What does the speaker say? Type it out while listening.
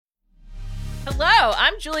Hello,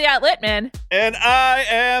 I'm Juliette Littman. And I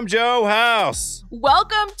am Joe House.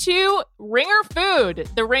 Welcome to Ringer Food,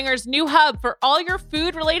 the Ringer's new hub for all your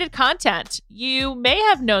food-related content. You may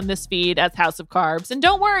have known this feed as House of Carbs, and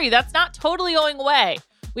don't worry, that's not totally going away.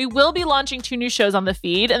 We will be launching 2 new shows on the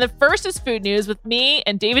feed, and the first is Food News with me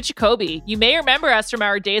and David Jacoby. You may remember us from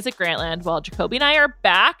our days at Grantland. Well, Jacoby and I are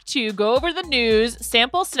back to go over the news,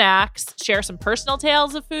 sample snacks, share some personal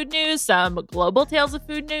tales of food news, some global tales of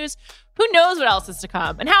food news. Who knows what else is to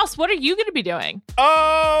come? And House, what are you going to be doing?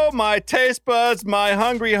 Oh, my taste buds, my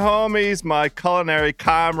hungry homies, my culinary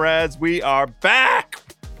comrades, we are back.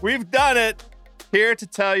 We've done it. Here to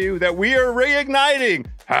tell you that we are reigniting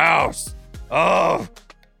House of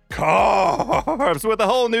Carbs with a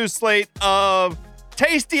whole new slate of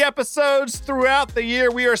tasty episodes throughout the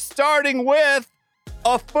year. We are starting with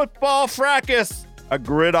a football fracas, a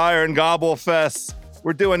gridiron gobble fest.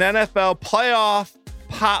 We're doing NFL playoff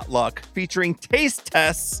potluck featuring taste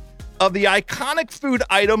tests of the iconic food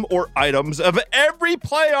item or items of every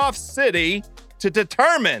playoff city to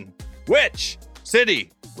determine which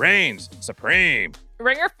city reigns supreme.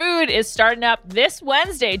 Ringer Food is starting up this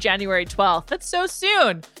Wednesday, January 12th. That's so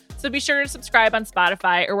soon. So be sure to subscribe on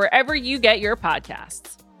Spotify or wherever you get your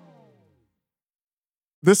podcasts.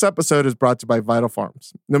 This episode is brought to you by Vital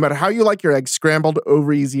Farms. No matter how you like your eggs, scrambled,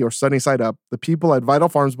 over easy, or sunny side up, the people at Vital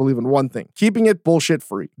Farms believe in one thing: keeping it bullshit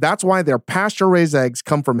free. That's why their pasture-raised eggs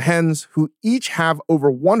come from hens who each have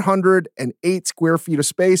over 108 square feet of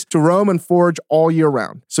space to roam and forage all year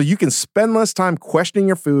round. So you can spend less time questioning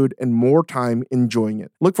your food and more time enjoying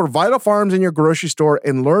it. Look for Vital Farms in your grocery store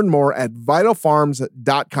and learn more at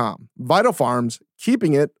vitalfarms.com. Vital Farms,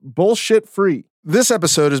 keeping it bullshit free. This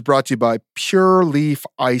episode is brought to you by Pure Leaf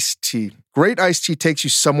Iced Tea. Great iced tea takes you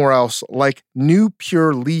somewhere else, like new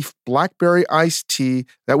Pure Leaf Blackberry Iced Tea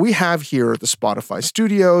that we have here at the Spotify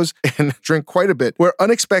studios and drink quite a bit, where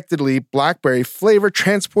unexpectedly blackberry flavor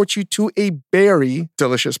transports you to a berry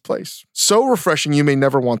delicious place. So refreshing you may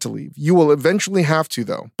never want to leave. You will eventually have to,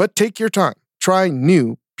 though. But take your time. Try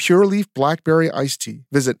new Pure Leaf Blackberry Iced Tea.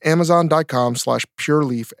 Visit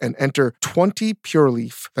Amazon.com/PureLeaf and enter 20 Pure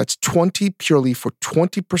Leaf. That's 20 Pure Leaf for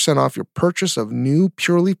 20% off your purchase of new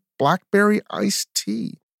Pure Leaf Blackberry Iced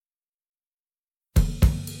Tea.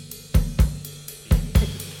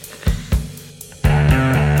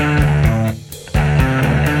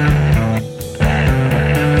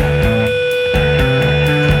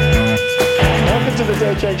 The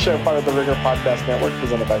Day Jake Show, part of the Ringer Podcast Network,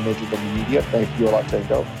 presented by Major W Media. Thank you,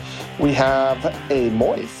 Olatengo. We have a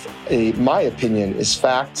Moif. My opinion is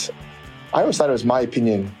fact. I always thought it was my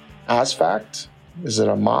opinion as fact. Is it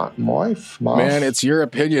a Moif? Man, it's your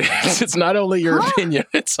opinion. It's not only your opinion;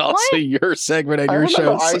 it's also your segment and your show. I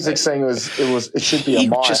remember Isaac saying it should be a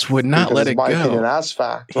Moif. He just would not let it go. My opinion as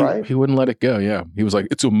fact, right? He wouldn't let it go. Yeah, he was like,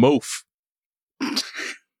 "It's a Moif."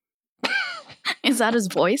 Is that his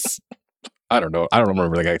voice? I don't know. I don't remember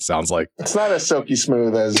what the guy sounds like. It's not as silky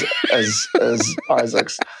smooth as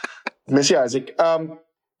Isaac's. Miss you, Isaac.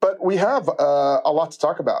 But we have a lot to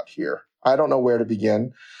talk about here. I don't know where to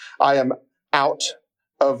begin. I am out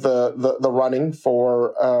of the running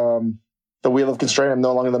for the Wheel of Constraint. I'm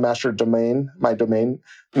no longer the master of my domain.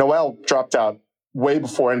 Noel dropped out way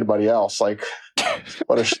before anybody else. Like,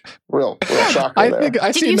 what a real shocker there.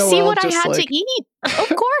 Did you see what I had to eat? Of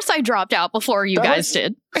course I dropped out before you guys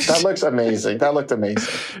did. That looks amazing. That looked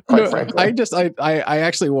amazing, quite frankly. I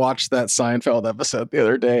actually watched that Seinfeld episode the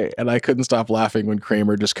other day, and I couldn't stop laughing when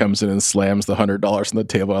Kramer just comes in and slams the $100 on the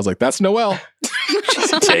table. I was like, that's Noel.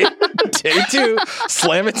 Take 2.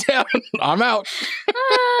 Slam it down. I'm out.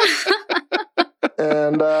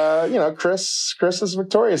 And, Chris is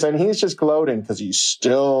victorious, and he's just gloating because he's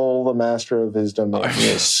still the master of his domain.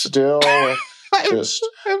 He's still just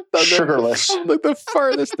sugarless. Like the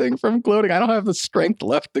farthest thing from gloating. I don't have the strength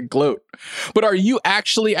left to gloat. But are you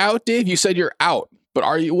actually out, Dave? You said you're out. But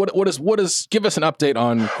are you? What is? Give us an update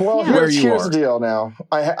on where you are. Here's the deal. Now,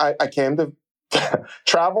 I came to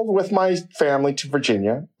traveled with my family to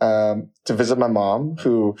Virginia to visit my mom,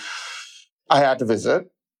 who I had to visit.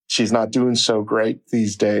 She's not doing so great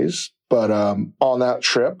these days. But on that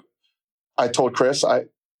trip, I told Chris,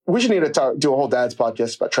 we should need to do a whole dad's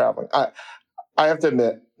podcast about traveling. I have to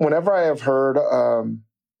admit, whenever I have heard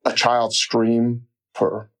a child scream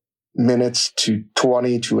for minutes to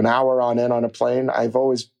 20 to an hour on end on a plane, I've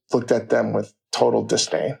always looked at them with total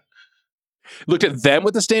disdain. Looked at them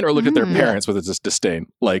with disdain, or looked at their parents with a disdain?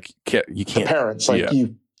 Like, you can't. The parents, like,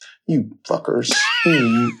 you fuckers.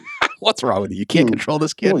 What's wrong with you? You can't control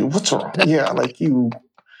this kid. What's wrong? Yeah, like you.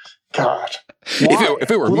 God. Why? If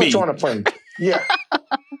it were Who me. let you on a plane? Yeah.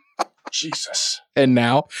 Jesus. And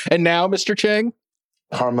now, Mr. Chang?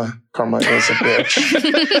 Karma is a bitch.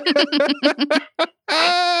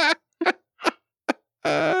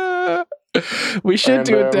 We should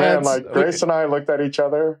do a dance. Man, Grace and I looked at each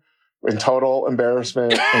other in total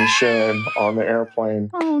embarrassment and shame on the airplane.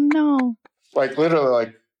 Oh no!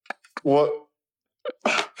 Literally, what?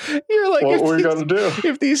 You're like, what were we gonna do?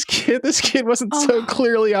 If this kid wasn't so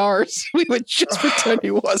clearly ours, we would just pretend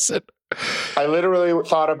he wasn't. I literally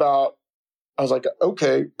thought about. I was like,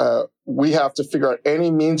 okay, we have to figure out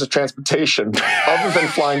any means of transportation other than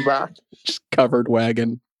flying back. Just covered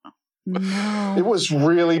wagon. No. It was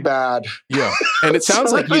really bad. Yeah, and it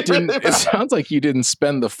sounds like you didn't. Really it sounds like you didn't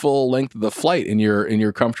spend the full length of the flight in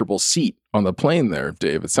your comfortable seat on the plane there,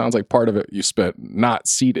 Dave. It sounds like part of it you spent not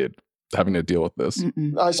seated, having to deal with this.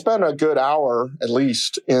 Mm-mm. I spent a good hour at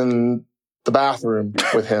least in the bathroom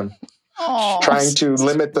with him, trying to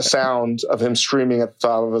limit the sound of him screaming at the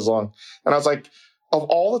top of his lung. And I was like, of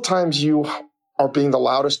all the times you are being the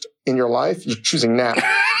loudest in your life, you're choosing now.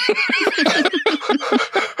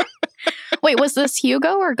 Wait, was this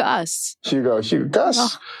Hugo or Gus? Hugo.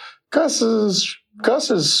 Gus. Gus is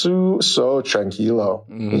so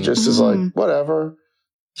tranquilo. He just is like, whatever.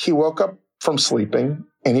 He woke up from sleeping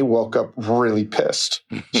and he woke up really pissed,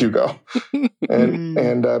 Hugo. and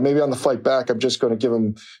maybe on the flight back, I'm just going to give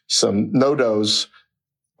him some no-dos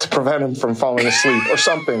to prevent him from falling asleep or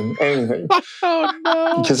something, anything. Oh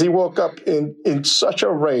no! Because he woke up in such a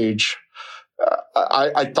rage.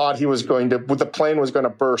 I thought he was going to, the plane was going to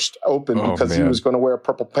burst open because he was going to wear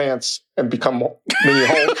purple pants and become Mini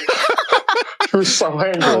Hulk. He was so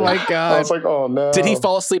angry. Oh my God. I was like, oh no. Did he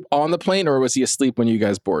fall asleep on the plane or was he asleep when you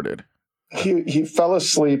guys boarded? He fell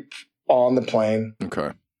asleep on the plane.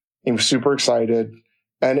 Okay. He was super excited.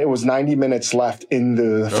 And it was 90 minutes left in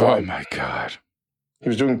the flight. Oh my God. He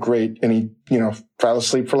was doing great. And he, fell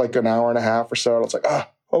asleep for like an hour and a half or so. I was like,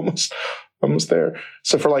 almost there.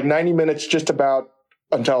 So for like 90 minutes, just about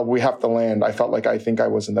until we have to land, I felt like I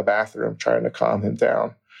was in the bathroom trying to calm him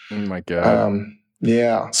down. Oh my God.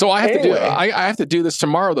 Yeah. So I have to do this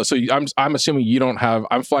tomorrow though. So I'm assuming you don't have.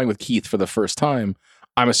 I'm flying with Keith for the first time.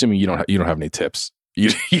 I'm assuming you don't have any tips. You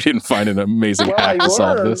didn't find an amazing hack to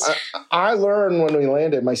solve this. I learned when we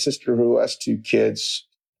landed. My sister, who has 2 kids,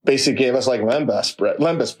 basically gave us like lembas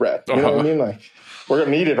bread. You know what I mean? Like, we're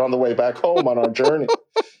gonna need it on the way back home on our journey.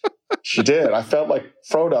 She did. I felt like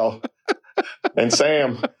Frodo and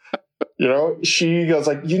Sam. She goes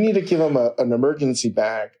like, you need to give him an emergency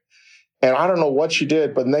bag. And I don't know what she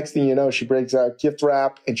did, but next thing you know, she breaks out gift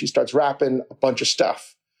wrap and she starts wrapping a bunch of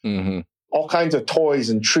stuff. Mm-hmm. All kinds of toys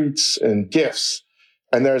and treats and gifts.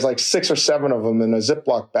 And there's like 6 or 7 of them in a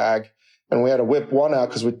Ziploc bag. And we had to whip one out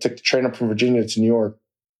because we took the train up from Virginia to New York.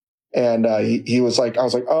 And he was like, I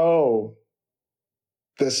was like, oh,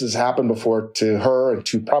 this has happened before to her and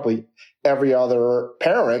to probably every other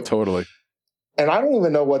parent. Totally. And I don't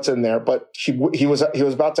even know what's in there, but he was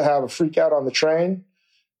about to have a freak out on the train,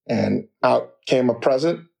 and out came a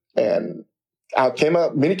present, and out came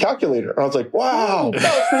a mini calculator. And I was like, wow, that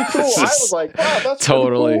was pretty cool. I was like, wow, that's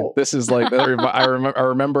totally pretty cool. This is like, I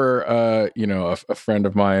remember, a friend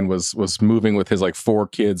of mine was moving with his like 4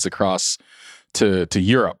 kids across to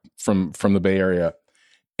Europe from the Bay Area.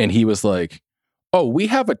 And he was like, oh, we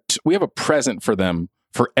have a present for them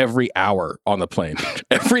for every hour on the plane.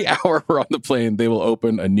 Every hour we're on the plane, they will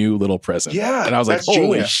open a new little present. Yeah. And I was like, holy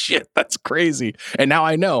genius. shit, that's crazy. And now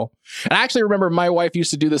I know. And I actually remember my wife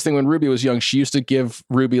used to do this thing when Ruby was young. She used to give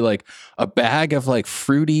Ruby like a bag of like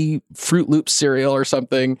Fruit Loop cereal or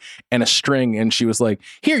something and a string. And she was like,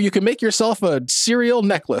 here, you can make yourself a cereal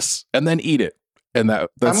necklace and then eat it. And that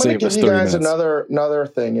saved us 30 minutes. I'm going to give you guys another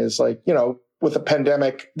thing is like, with the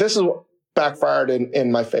pandemic, this is what backfired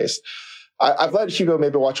in my face. I've let Hugo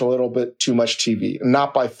maybe watch a little bit too much TV,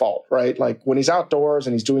 not by fault, right? Like when he's outdoors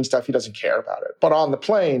and he's doing stuff, he doesn't care about it. But on the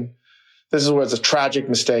plane, this is where it's a tragic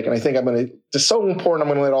mistake. And I think it's so important. I'm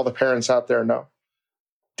going to let all the parents out there know.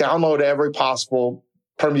 Download every possible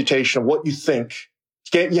permutation of what you think.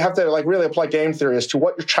 You have to like really apply game theory as to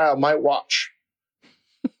what your child might watch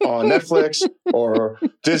on Netflix or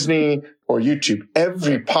Disney or YouTube.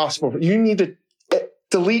 Every possible, you need to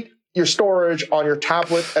delete your storage on your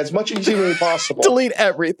tablet as much as humanly possible. Delete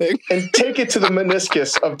everything. And take it to the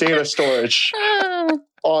meniscus of data storage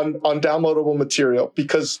on downloadable material,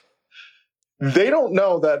 because they don't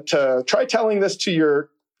know that. Try telling this to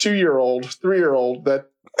your 2-year-old, 3-year-old that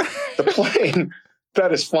the plane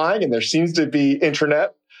that is flying and there seems to be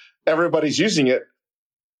internet, everybody's using it,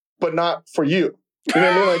 but not for you. You know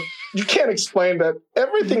what I mean? Like, you can't explain that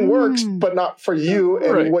everything works, but not for you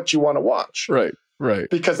and what you want to watch. Right.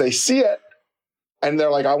 Because they see it and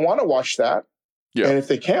they're like, I want to watch that. Yeah. And if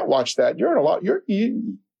they can't watch that, you're in a lot.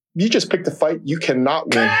 You just picked a fight you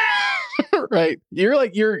cannot win. Right.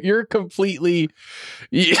 You're completely.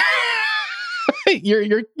 Your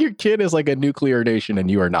kid is like a nuclear nation,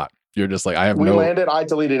 and you are not. You're just like, I landed. I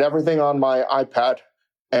deleted everything on my iPad,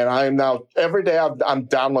 and I am now every day I'm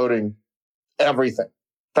downloading everything.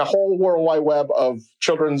 The whole World Wide Web of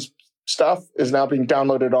children's stuff is now being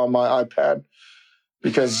downloaded on my iPad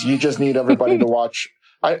because you just need everybody to watch.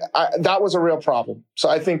 That was a real problem. So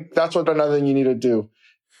I think that's what another thing you need to do.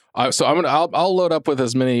 So I'll load up with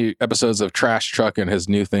as many episodes of Trash Truck and his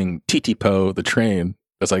new thing, TTPO, the train,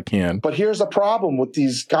 as I can. But here's the problem with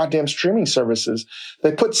these goddamn streaming services.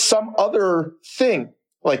 They put some other thing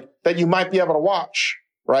like that you might be able to watch,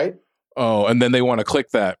 right? Oh, and then they want to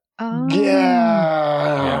click that. Oh.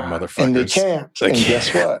 Yeah, motherfuckers. And they can't. And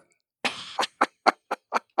guess what?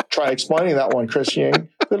 Try explaining that one, Chris Ying.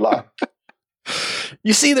 Good luck.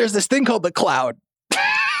 You see, there's this thing called the cloud.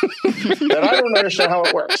 And I don't understand how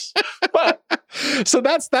it works. But so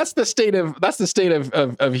that's the state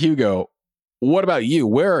of Hugo. What about you?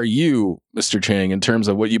 Where are you, Mr. Chang, in terms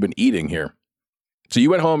of what you've been eating here? So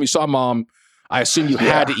you went home, you saw mom. I assume you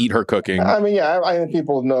had to eat her cooking. I mean, I think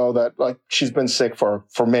people know that like she's been sick for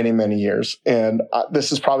many, many years. And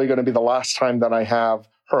this is probably going to be the last time that I have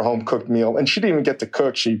her home cooked meal. And she didn't even get to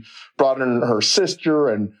cook. She brought in her sister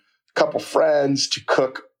and a couple friends to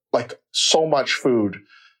cook like so much food.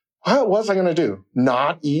 What was I going to do?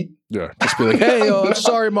 Not eat? Yeah. Just be like, hey,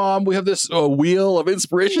 sorry, mom. We have this wheel of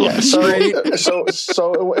inspiration. Yeah, so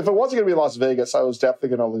if it wasn't going to be Las Vegas, I was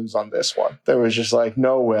definitely going to lose on this one. There was just like,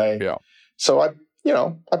 no way. Yeah. So I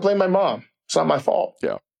blame my mom. It's not my fault.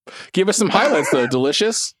 Yeah. Give us some highlights though.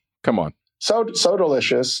 Delicious. Come on. So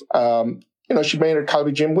delicious. She made her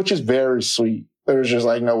kalbi jim, which is very sweet. There's just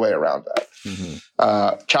like no way around that. Mm-hmm.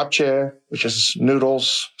 Japchae, which is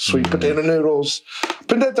noodles, sweet potato noodles.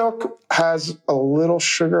 Pindatok has a little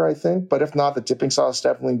sugar, I think, but if not, the dipping sauce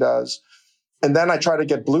definitely does. And then I tried to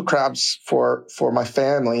get blue crabs for my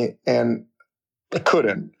family, and I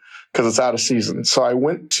couldn't because it's out of season. So I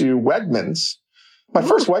went to Wegmans, my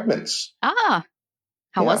first Wegmans. How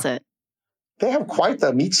was it? They have quite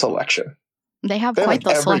the meat selection. They have quite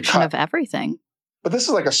the selection of everything. But this is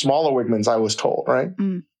like a smaller Wegmans, I was told, right?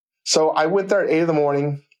 Mm. So I went there at 8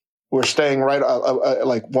 a.m. We're staying right at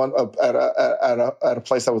a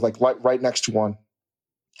place that was like right next to one.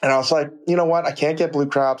 And I was like, you know what? I can't get blue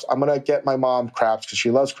crabs. I'm going to get my mom crabs because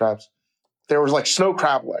she loves crabs. There was like snow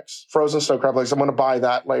crab legs, frozen snow crab legs. I'm going to buy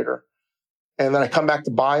that later. And then I come back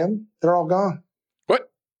to buy them. They're all gone.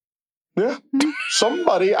 What? Yeah.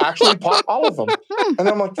 Somebody actually bought all of them. And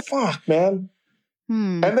I'm like, fuck, man.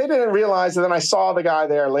 And they didn't realize. And then I saw the guy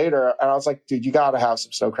there later. And I was like, dude, you got to have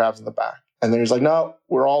some snow crabs in the back. And then he's like, no,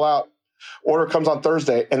 we're all out. Order comes on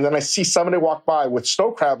Thursday. And then I see somebody walk by with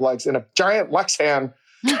snow crab legs in a giant Lexan.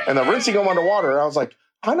 And they're rinsing them underwater. And I was like,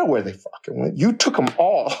 I know where they fucking went. You took them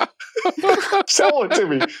all. Sell it to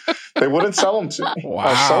me. They wouldn't sell them to me. Wow.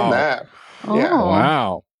 I was so mad. Oh. Yeah.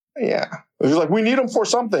 Wow. Yeah. It was like, we need them for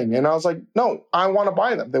something. And I was like, no, I want to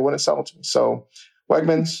buy them. They wouldn't sell them to me. So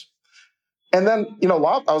Wegmans. And then,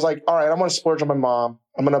 I was like, all right, I'm going to splurge on my mom.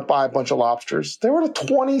 I'm going to buy a bunch of lobsters. They were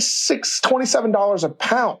 $27 a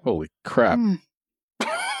pound. Holy crap.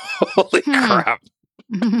 Holy crap.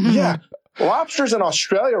 Yeah. Lobsters in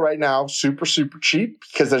Australia right now, super, super cheap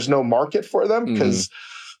because there's no market for them because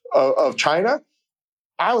of China.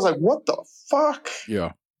 I was like, what the fuck?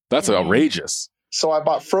 Yeah. That's outrageous. So I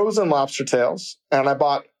bought frozen lobster tails and I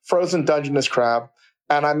bought frozen Dungeness crab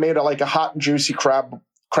and I made a hot and juicy crab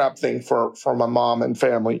thing for my mom and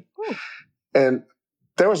family. Ooh. And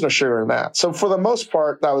there was no sugar in that. So for the most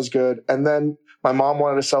part, that was good. And then my mom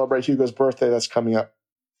wanted to celebrate Hugo's birthday that's coming up.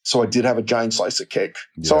 So I did have a giant slice of cake.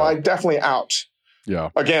 Yeah. So I definitely out. Yeah.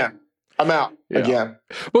 Again. I'm out again.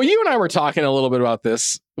 Well, you and I were talking a little bit about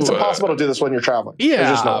this. It's impossible to do this when you're traveling.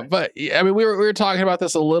 Yeah. But I mean, we were talking about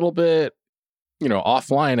this a little bit,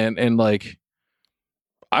 offline and like,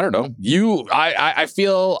 I don't know. I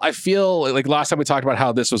feel like last time we talked about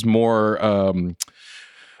how this was more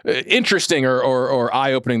interesting or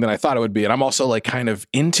eye-opening than I thought it would be. And I'm also like kind of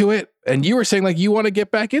into it. And you were saying like you want to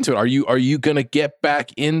get back into it. Are you going to get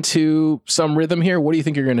back into some rhythm here? What do you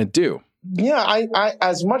think you're going to do? Yeah, I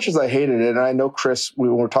as much as I hated it, and I know Chris, we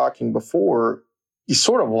were talking before, you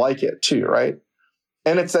sort of like it too, right?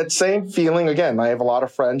 And it's that same feeling again. I have a lot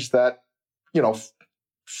of friends that,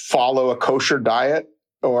 follow a kosher diet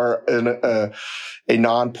or a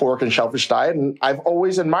non-pork and shellfish diet. And I've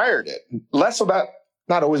always admired it. Less about,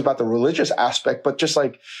 not always about the religious aspect, but just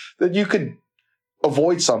like that you could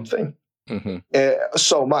avoid something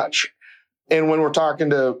so much. And when we're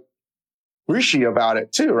talking to Rishi about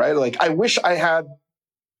it too, right? Like, I wish I had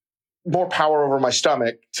more power over my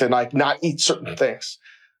stomach to like not eat certain things,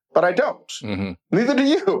 but I don't. Mm-hmm. Neither do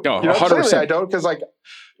you. No, you know, 100%. clearly I don't, because like,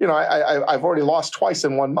 you know, I've already lost twice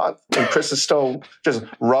in 1 month, and Chris is still just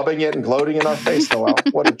rubbing it and gloating in our face. Noel,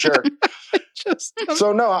 what a jerk!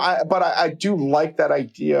 So no, I do like that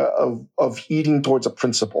idea of eating towards a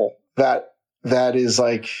principle that is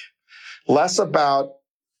like less about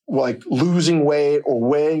like losing weight or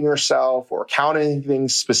weighing yourself or counting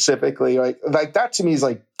things specifically. Like that to me is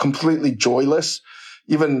like completely joyless.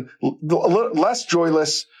 Even less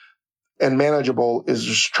joyless and manageable is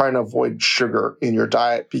just trying to avoid sugar in your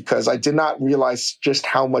diet, because I did not realize just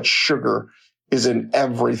how much sugar is in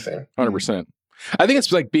everything. 100%. I think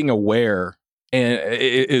it's like being aware, and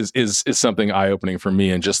it is something eye-opening for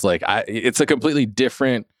me. And just like, it's a completely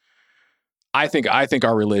different, I think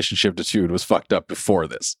our relationship to food was fucked up before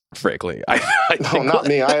this, frankly. I no, not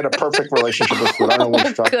me. I had a perfect relationship with food. I don't know what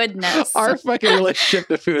you're talking about. Goodness. Our fucking relationship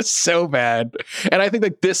to food is so bad. And I think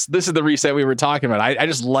like this is the reset we were talking about. I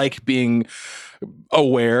just like being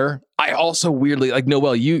aware. I also weirdly, like,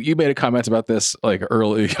 Noel, you made a comment about this like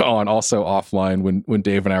early on, also offline, when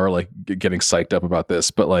Dave and I were like getting psyched up about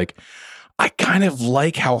this. But like, I kind of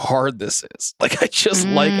like how hard this is. Like, I just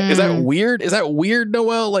like, is that weird? Is that weird,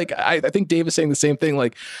 Noel? Like, I think Dave is saying the same thing.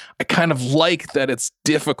 Like, I kind of like that it's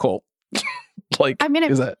difficult. Like, I mean,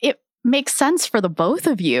 it makes sense for the both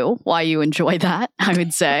of you why you enjoy that, I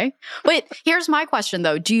would say. But here's my question,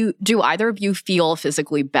 though. Do either of you feel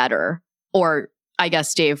physically better? Or I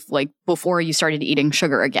guess, Dave, like before you started eating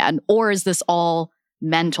sugar again? Or is this all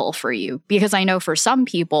mental for you? Because I know for some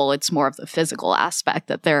people, it's more of the physical aspect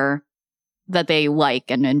that they like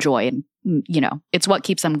and enjoy, and you know, it's what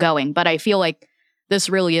keeps them going. But I feel like this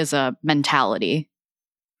really is a mentality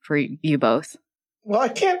for you both.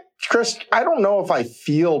 Well, Chris, I don't know if I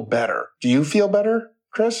feel better. Do you feel better,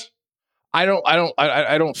 Chris? I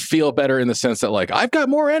don't feel better in the sense that like I've got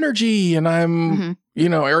more energy and I'm, you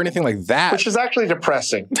know, or anything like that. Which is actually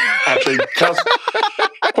depressing. Actually,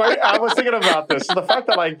 I was thinking about this. The fact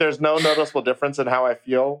that like there's no noticeable difference in how I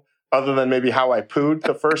feel, other than maybe how I pooed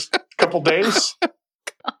the first couple days,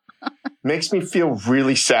 makes me feel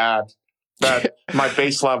really sad that my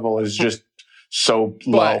base level is just so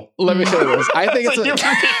low. But let me say this. I think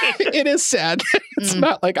it is sad. It's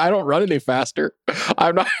not like I don't run any faster.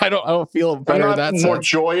 I don't feel better. I'm not more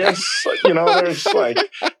joyous. You know, there's like,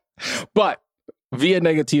 but Via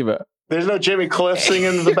Negativa. There's no Jimmy Cliff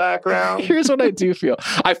singing in the background. Here's what I do feel.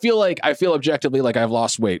 I feel objectively like I've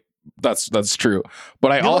lost weight. That's true.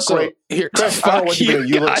 But I also here. Chris, I don't know what you've been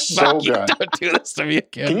doing. You look so good. Don't do this to me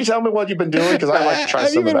again. Can you tell me what you've been doing? Because I'd like to try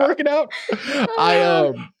some of that. Have you been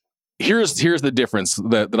working out? Here's the difference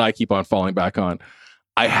that I keep on falling back on.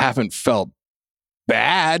 I haven't felt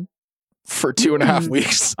bad for 2.5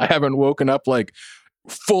 weeks. I haven't woken up like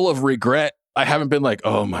full of regret. I haven't been like,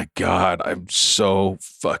 oh my God, I'm so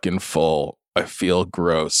fucking full. I feel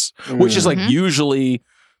gross, which is like usually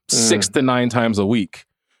 6 to 9 times a week,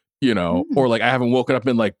 you know, or like I haven't woken up and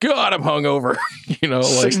been like, God, I'm hungover, you know,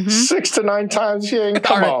 like 6 to 9 times. Yeah,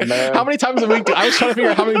 come on, man. How many times a week? I was trying to figure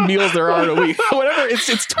out how many meals there are in a week. Whatever,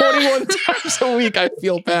 it's 21 times a week. I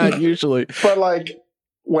feel bad usually. But like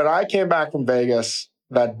when I came back from Vegas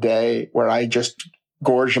that day where I just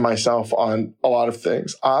gorged myself on a lot of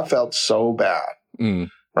things, I felt so bad,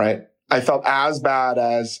 right? I felt as bad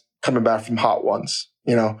as coming back from Hot Ones,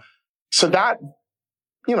 you know? So that,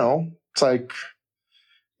 you know, it's like,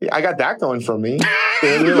 I got that going for me.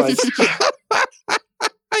 And you're like,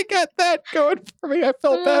 I got that going for me. I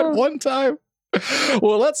felt bad one time.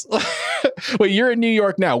 Well, wait, you're in New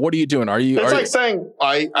York now. What are you doing? It's like saying,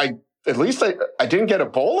 at least I didn't get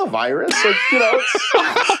Ebola virus. Like, you know,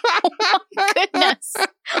 goodness.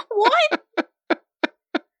 What?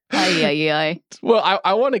 Ay. Well,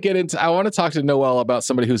 I want to talk to Noel about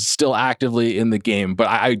somebody who's still actively in the game, but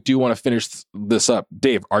I do want to finish this up.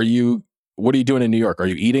 Dave, what are you doing in New York? Are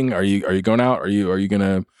you eating? Are you going out? Are you going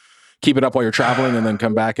to keep it up while you're traveling and then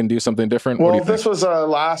come back and do something different? Well, this was a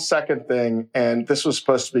last second thing, and this was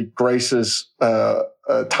supposed to be Grace's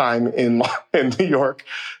time in New York,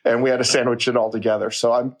 and we had to sandwich it all together.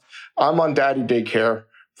 So I'm on daddy daycare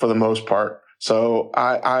for the most part. So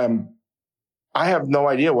I have no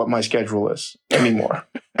idea what my schedule is anymore.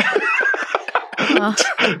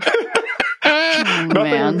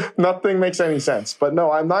 Nothing makes any sense. But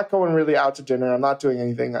no, I'm not going really out to dinner. I'm not doing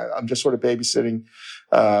anything. I'm just sort of babysitting.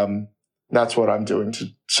 That's what I'm doing.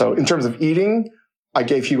 So in terms of eating, I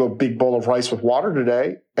gave Hugo a big bowl of rice with water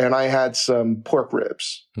today, and I had some pork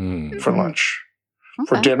ribs for lunch. Okay.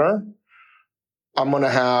 For dinner, I'm going to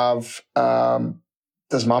have,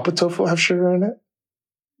 does mapo tofu have sugar in it?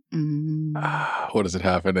 What does it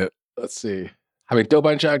have in it? Let's see. I mean,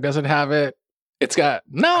 Dobanjang doesn't have it. It's got,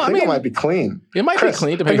 I think it might be clean. It might be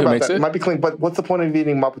clean depending on who makes it. It might be clean, but what's the point of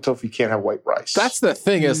eating mapo tofu? You can't have white rice. That's the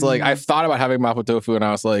thing is like, I thought about having mapo tofu and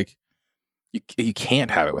I was like, you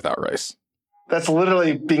can't have it without rice. That's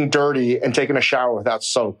literally being dirty and taking a shower without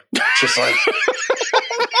soap. Just like...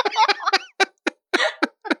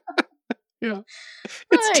 Yeah.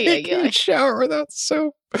 It's taking a shower without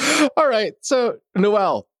soap. All right. So,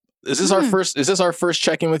 Noelle, is this our first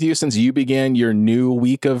check-in with you since you began your new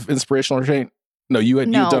week of inspirational restraint? No,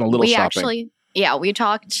 you've done a little shopping. We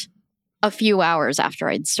talked a few hours after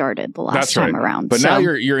I'd started the last time around. But now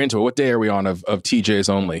you're into it. What day are we on of TJ's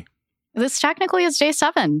only? This technically is day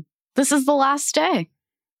 7. This is the last day.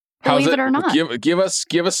 Believe it or not. Give us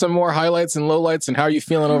some more highlights and lowlights and how are you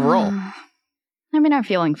feeling overall? I mean, I'm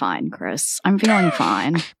feeling fine, Chris. I'm feeling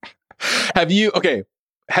fine.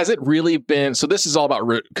 Has it really been, so this is all about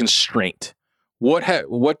constraint.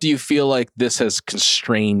 What do you feel like this has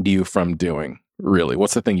constrained you from doing, really?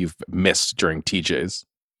 What's the thing you've missed during TJ's?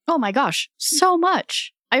 Oh my gosh, so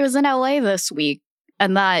much. I was in LA this week,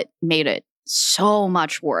 and that made it so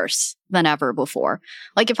much worse than ever before.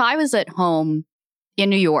 Like, if I was at home in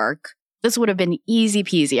New York, this would have been easy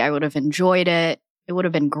peasy. I would have enjoyed it. It would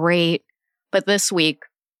have been great. But this week,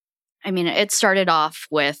 I mean, it started off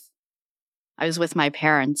with, I was with my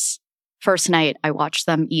parents. First night, I watched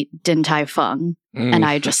them eat Din Tai Fung, and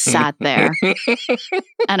I just sat there,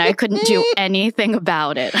 and I couldn't do anything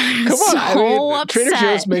about it. Come on, Trader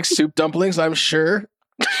Joe's makes soup dumplings, I'm sure.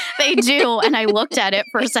 They do, and I looked at it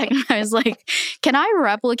for a second. I was like, can I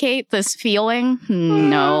replicate this feeling?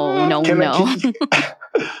 No.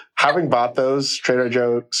 Having bought those Trader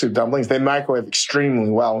Joe soup dumplings, they microwave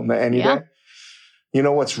extremely well in the any day. You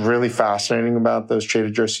know what's really fascinating about those Trader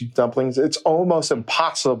Joe soup dumplings? It's almost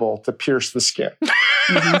impossible to pierce the skin.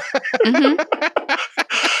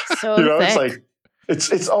 So thick. It's like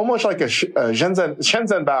it's almost like a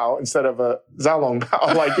Shenzhen Bao instead of a Xiaolong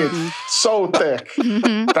Bao. Like it's so thick.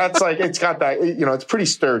 That's like it's got that. It's pretty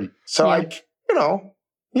sturdy. So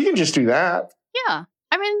you can just do that. Yeah,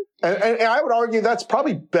 I mean, and I would argue that's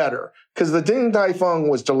probably better because the Din Tai Fung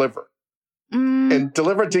was delivered. And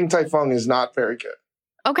delivered Din Tai Fung is not very good.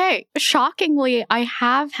 Okay, shockingly, I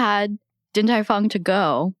have had Din Tai Fung to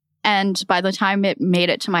go, and by the time it made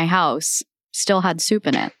it to my house, still had soup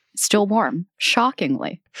in it. Still warm.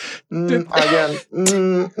 Shockingly. Whatever.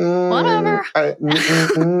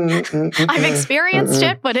 I've experienced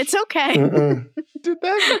it, but it's okay. Did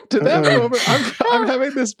that moment? I'm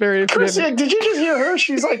having this very... Chris, did you just hear her?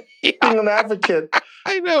 She's like being an advocate.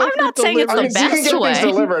 I know. I'm not saying it's the best way. You can get things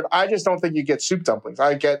delivered. I just don't think you get soup dumplings.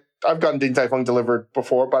 I've gotten Din Tai Fung delivered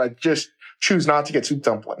before, but I just choose not to get soup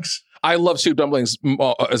dumplings. I love soup dumplings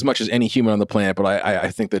as much as any human on the planet, but I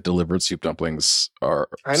think that delivered soup dumplings are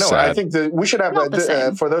sad. I think that we should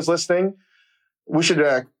have, for those listening, we should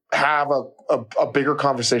have a bigger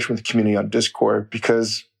conversation with the community on Discord,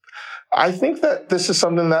 because I think that this is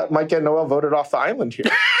something that might get Noelle voted off the island here.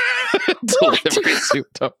 Delivered soup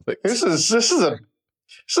dumplings. This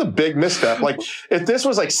is a big misstep. Like, if this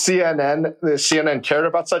was like CNN cared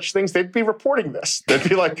about such things, they'd be reporting this. They'd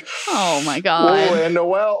be like, "Oh my god!" Oh, and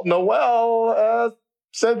Noelle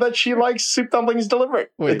said that she likes soup dumplings delivered.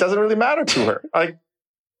 Wait. It doesn't really matter to her. Like,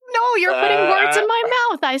 no, you're putting words in my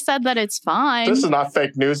mouth. I said that it's fine. This is not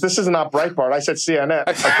fake news. This is not Breitbart. I said CNN.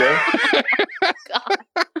 Okay.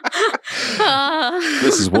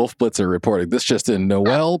 This is Wolf Blitzer reporting. This just in: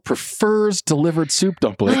 Noelle prefers delivered soup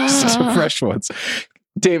dumplings to fresh ones.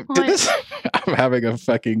 Dave, I'm having a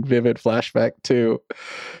fucking vivid flashback too.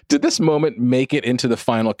 Did this moment make it into the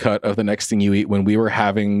final cut of The Next Thing You Eat when we were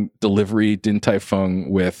having delivery Din Tai Fung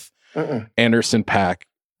with Anderson .Paak,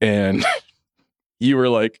 and you were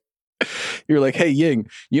like, hey, Ying,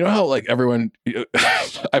 you know how like everyone,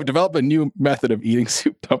 I've developed a new method of eating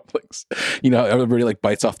soup dumplings. You know, everybody like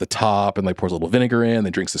bites off the top and like pours a little vinegar in,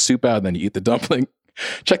 then drinks the soup out, and then you eat the dumpling.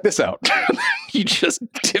 Check this out. You just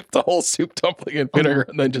dip the whole soup dumpling in vinegar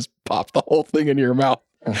and then just pop the whole thing in your mouth.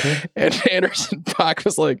 And Anderson .Paak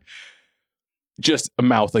was like, just a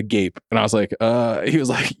mouth agape. And I was like, he was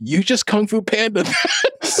like, you just Kung Fu Panda that.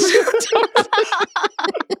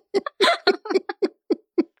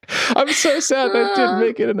 I'm so sad that didn't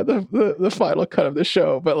make it into the final cut of the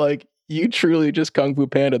show, but like, you truly just Kung Fu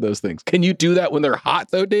Panda those things. Can you do that when they're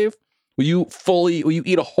hot though, Dave? Will you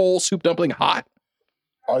eat a whole soup dumpling hot?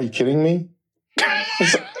 Are you kidding me?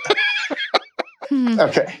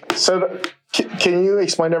 Okay, so can you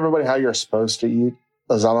explain to everybody how you're supposed to eat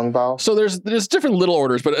a xiaolongbao? So there's different little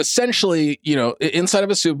orders, but essentially, inside of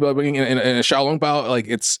a soup in a xiaolongbao, like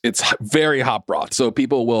it's very hot broth. So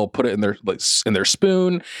people will put it in their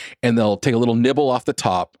spoon, and they'll take a little nibble off the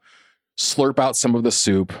top, slurp out some of the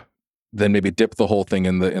soup, then maybe dip the whole thing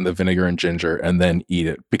in the vinegar and ginger, and then eat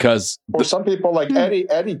it. Because some people like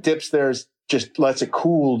Eddie dips theirs, just lets it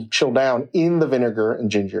chill down in the vinegar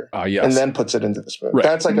and ginger, yes. and then puts it into the spoon. Right.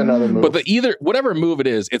 That's like another move. But whatever move it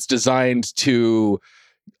is, it's designed to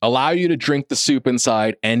allow you to drink the soup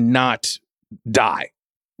inside and not die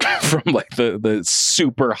from like the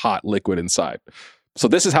super hot liquid inside. So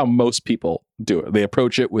this is how most people do it. They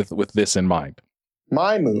approach it with this in mind.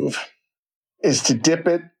 My move is to dip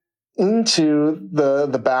it into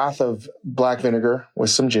the bath of black vinegar with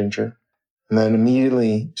some ginger, and then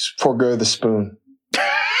immediately forego the spoon.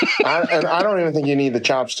 And I don't even think you need the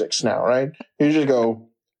chopsticks now, right? You just go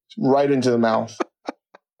right into the mouth.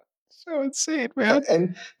 So insane, man.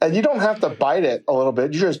 And you don't have to bite it a little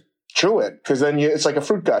bit. You just chew it, because then it's like a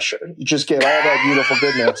fruit gusher. You just get all that beautiful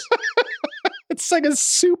goodness. It's like a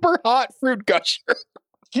super hot fruit gusher.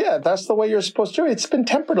 Yeah, that's the way you're supposed to do it. It's been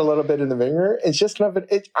tempered a little bit in the vinegar. It's just enough.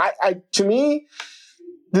 To me,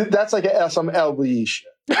 that's like some LBE shit.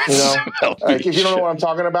 Like if you don't know what I'm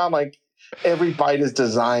talking about, like every bite is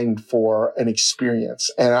designed for an experience,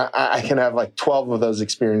 and I can have like 12 of those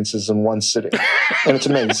experiences in one sitting, and it's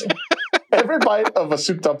amazing. Every bite of a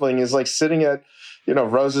soup dumpling is like sitting at,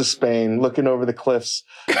 Roses, Spain, looking over the cliffs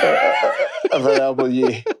of an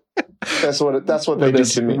LBE. That's what they do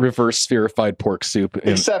to me. Reverse spherified pork soup.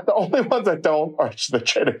 Except the only ones that don't are the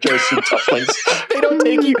Trader Joe's soup dumplings. They don't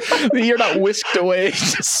take you. You're not whisked away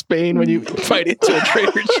to Spain when you bite into a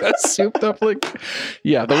Trader Joe's soup dumpling.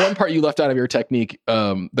 Yeah, the one part you left out of your technique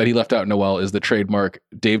that he left out, Noelle, is the trademark.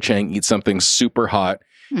 Dave Chang eats something super hot.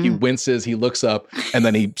 He winces, he looks up, and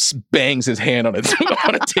then he bangs his hand on a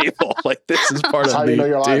table. Like, this is part of the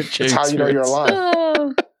Dave Chang It's how you know you're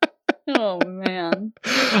alive. Oh man!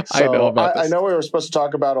 I know about this. I know we were supposed to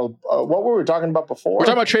talk about what were we talking about before? We're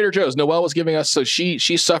talking about Trader Joe's. Noelle was giving us, so she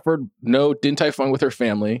suffered no Din Tai Fung with her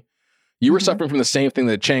family. You were suffering from the same thing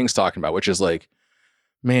that Chang's talking about, which is like,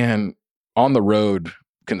 man, on the road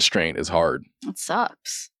constraint is hard. It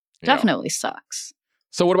sucks. Definitely sucks.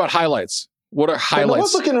 So what about highlights? What are highlights?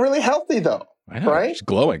 Noelle's looking really healthy though. I know, right? She's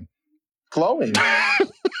glowing. Glowing.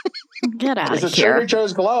 Get out of it's here. It's a Trader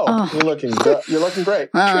Joe's glow. Oh. You're looking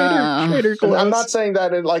great. Trader glows. I'm not saying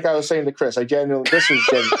that like I was saying to Chris. This is genuine.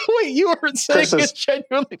 Wait, you weren't saying it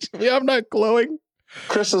genuinely to me. I'm not glowing.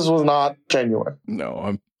 Chris's was not genuine.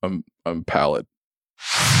 No, I'm pallid.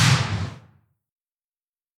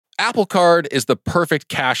 Apple Card is the perfect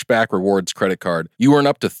cashback rewards credit card. You earn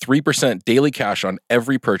up to 3% daily cash on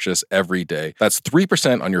every purchase every day. That's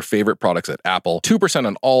 3% on your favorite products at Apple, 2%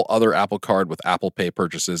 on all other Apple Card with Apple Pay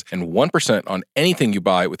purchases, and 1% on anything you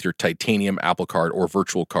buy with your titanium Apple Card or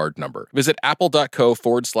virtual card number. Visit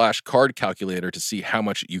apple.co/card calculator to see how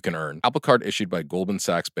much you can earn. Apple Card issued by Goldman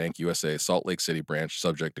Sachs Bank USA, Salt Lake City branch,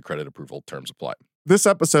 subject to credit approval. Terms apply. This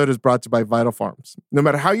episode is brought to you by Vital Farms. No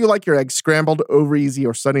matter how you like your eggs, scrambled, over easy,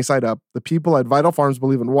 or sunny side up, the people at Vital Farms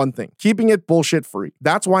believe in one thing: keeping it bullshit free.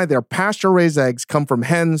 That's why their pasture-raised eggs come from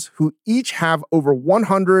hens who each have over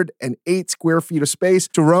 108 square feet of space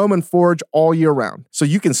to roam and forage all year round. So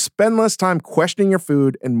you can spend less time questioning your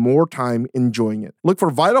food and more time enjoying it. Look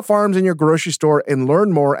for Vital Farms in your grocery store and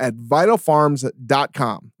learn more at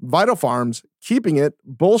vitalfarms.com. Vital Farms, keeping it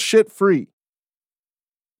bullshit free.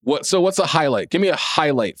 What's a highlight? Give me a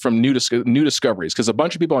highlight from new discoveries, because a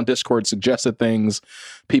bunch of people on Discord suggested things.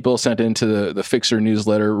 People sent into the Fixer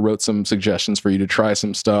newsletter, wrote some suggestions for you to try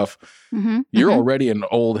some stuff. You're already an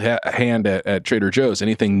old hand at Trader Joe's.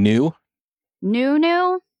 Anything new? New?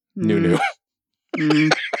 New.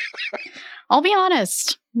 I'll be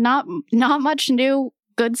honest, not much new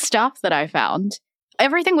good stuff that I found.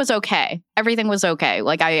 Everything was okay.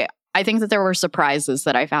 Like I think that there were surprises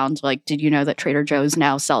that I found. Like, did you know that Trader Joe's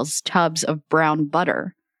now sells tubs of brown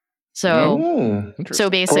butter? So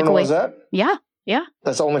basically, Bruno, is that? Yeah.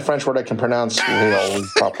 That's the only French word I can pronounce really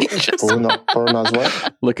properly. Bruno's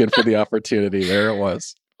what? Looking for the opportunity. There it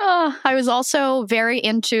was. I was also very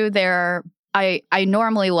into their. I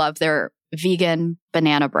normally love their vegan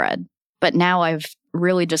banana bread, but now I've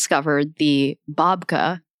really discovered the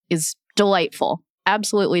babka is delightful,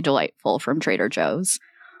 absolutely delightful from Trader Joe's.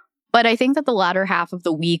 But I think that the latter half of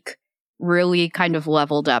the week really kind of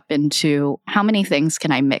leveled up into how many things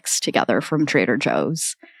can I mix together from Trader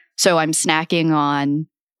Joe's. So I'm snacking on,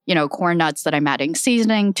 corn nuts that I'm adding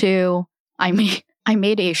seasoning to. I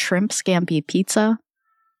made a shrimp scampi pizza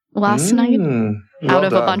last night out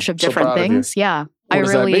of a bunch of different things. Yeah. What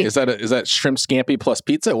does that mean? Is that shrimp scampi plus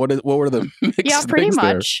pizza? What were the mixed Yeah, pretty things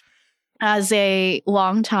there? much. As a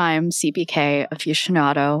longtime CPK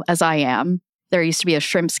aficionado, as I am, there used to be a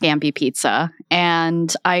shrimp scampi pizza,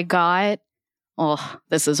 and I got,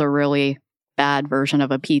 this is a really bad version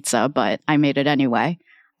of a pizza, but I made it anyway.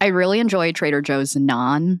 I really enjoy Trader Joe's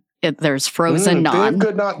naan. There's frozen naan. They have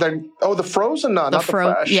good naan. The frozen naan, not the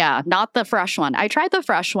fresh. Yeah, not the fresh one. I tried the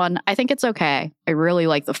fresh one. I think it's okay. I really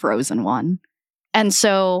like the frozen one. And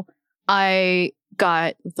so I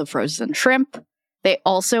got the frozen shrimp. They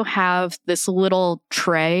also have this little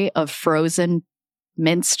tray of frozen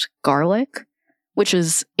minced garlic, which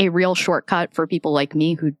is a real shortcut for people like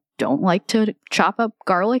me who don't like to chop up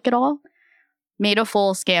garlic at all. Made a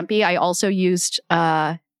full scampi. I also used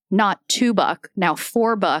not $2, now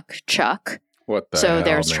 $4 chuck. What the So hell,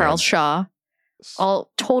 there's man? Charles Shaw,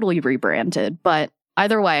 all totally rebranded. But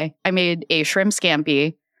either way, I made a shrimp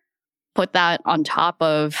scampi, put that on top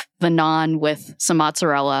of the naan with some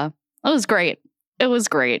mozzarella. It was great. It was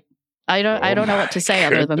great. I don't know what to say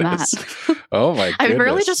other than that. Oh my goodness. I've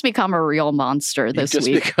really just become a real monster this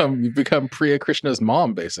week. You've become Priya Krishna's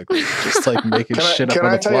mom, basically. Just like making shit up Can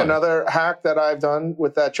on I the tell fly. you another hack that I've done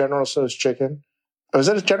with that General Tso's chicken? Was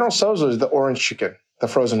it a General Tso's or was it the orange chicken, the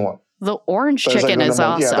frozen one? The orange But it's chicken like is the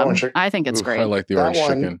orange awesome. chicken. I think it's Oof, great. I like the That orange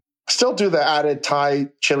one- chicken. Still do the added Thai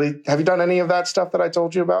chili. Have you done any of that stuff that I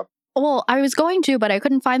told you about? Well, I was going to, but I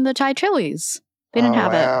couldn't find the Thai chilies. They didn't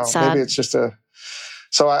have it. Sad. Maybe it's just a.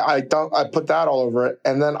 So I put that all over it,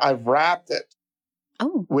 and then I've wrapped it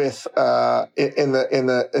Oh. with in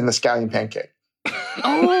the scallion pancake.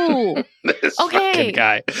 Oh. This Okay. fucking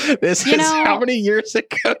guy. This You is know- how many years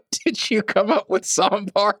ago did you come up with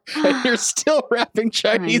sambar and you're still wrapping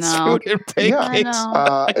Chinese know. food in Yeah. pancakes?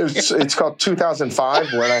 I know. It's called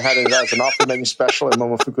 2005 when I had it as an off the menu special at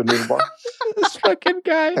Momofuku Noodle Bar, This fucking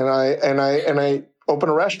guy. and I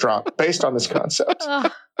opened a restaurant based on this concept,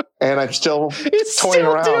 Ugh. and I'm still He's toying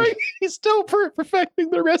still around. He's still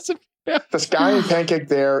perfecting the recipe. The scallion pancake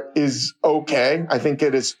there is okay. I think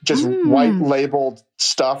it is just Mm. white labeled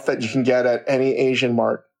stuff that you can get at any Asian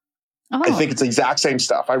mart. Oh. I think it's the exact same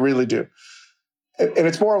stuff. I really do. And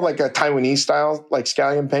it's more of like a Taiwanese style, like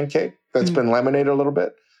scallion pancake that's been laminated a little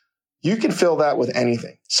bit. You can fill that with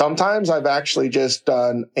anything. Sometimes I've actually just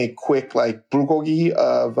done a quick like bulgogi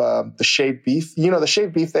of the shaved beef. You know, the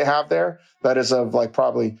shaved beef they have there that is of like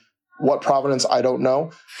probably what provenance, I don't know.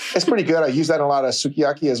 It's pretty good. I use that in a lot of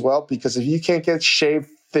sukiyaki as well, because if you can't get shaved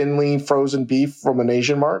thinly frozen beef from an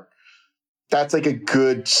Asian mart, that's like a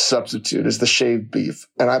good substitute is the shaved beef.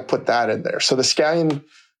 And I put that in there. So the scallion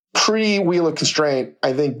pre-Wheel of Constraint,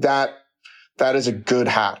 I think that is a good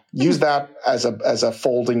hack. Use that as a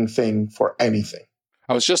folding thing for anything.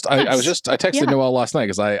 I texted Yeah. Noelle last night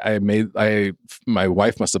because my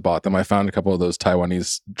wife must have bought them. I found a couple of those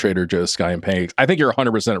Taiwanese Trader Joe's scallion pancakes. I think you're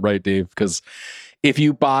 100% right, Dave, because if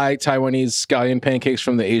you buy Taiwanese scallion pancakes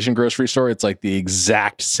from the Asian grocery store, it's like the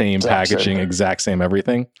exact same packaging, exact same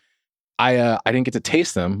everything. I didn't get to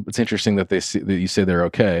taste them. It's interesting that that you say they're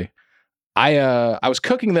okay. I was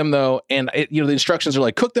cooking them though, and the instructions are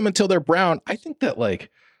like cook them until they're brown. I think that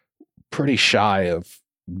like pretty shy of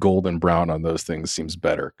golden brown on those things seems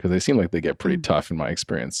better because they seem like they get pretty tough in my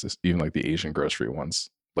experience. Even like the Asian grocery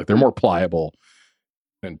ones, like they're more pliable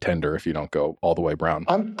and tender if you don't go all the way brown.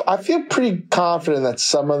 I feel pretty confident that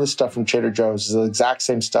some of the stuff from Trader Joe's is the exact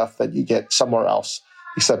same stuff that you get somewhere else,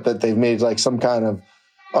 except that they've made like some kind of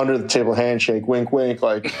under the table handshake, wink, wink,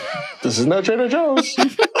 like this is no Trader Joe's.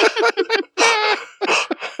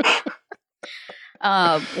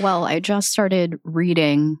 Well, I just started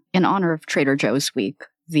reading in honor of Trader Joe's Week,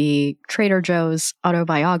 the Trader Joe's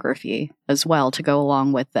autobiography as well to go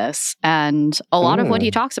along with this. And a lot of what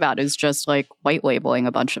he talks about is just like white labeling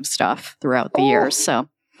a bunch of stuff throughout the years. So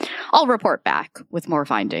I'll report back with more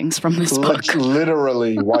findings from this book.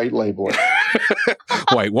 Literally white labeling.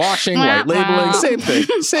 Whitewashing, white labeling, same thing.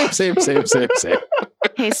 Same.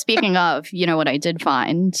 Hey, speaking of, you know what I did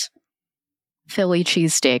find? Philly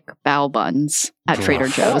cheesesteak bao buns at Trader Oh, I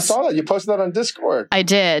Joe's. saw that. You posted that on Discord. I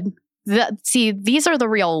did. See, these are the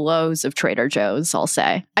real lows of Trader Joe's, I'll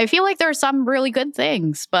say. I feel like there are some really good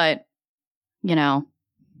things, but,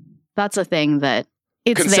 that's a thing that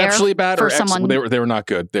it's Conceptually there bad for or someone. they were not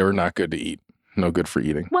good. They were not good to eat. No good for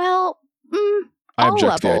eating. Well, I all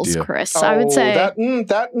object to the levels, idea. Chris. I would say.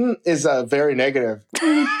 that is very negative.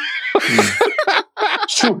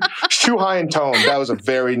 It's too high in tone. That was a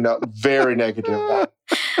very negative.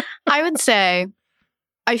 I would say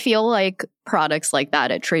I feel like products like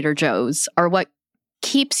that at Trader Joe's are what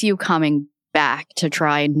keeps you coming back to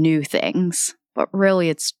try new things. But really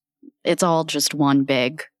it's all just one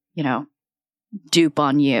big, dupe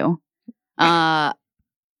on you.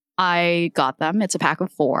 I got them. It's a pack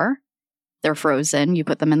of 4. They're frozen. You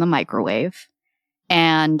put them in the microwave.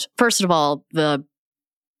 And first of all, the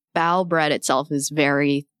bao bread itself is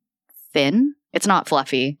very thin. It's not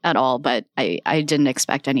fluffy at all, but I didn't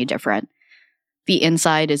expect any different. The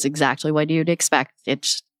inside is exactly what you'd expect.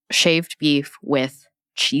 It's shaved beef with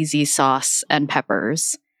cheesy sauce and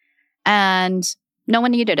peppers. And no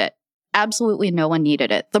one needed it. Absolutely no one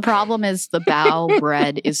needed it. The problem is the bao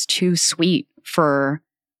bread is too sweet for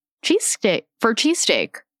cheesesteak.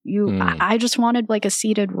 I just wanted like a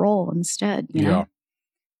seeded roll instead, you know?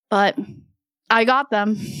 But I got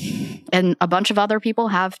them, and a bunch of other people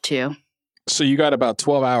have too. So you got about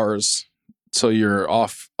 12 hours, so you're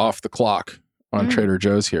off the clock on Trader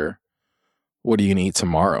Joe's here. What are you going to eat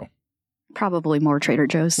tomorrow? Probably more Trader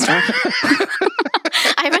Joe's stuff.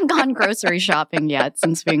 I haven't gone grocery shopping yet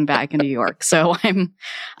since being back in New York. So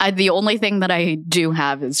the only thing that I do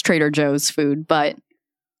have is Trader Joe's food, but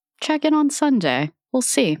check in on Sunday. We'll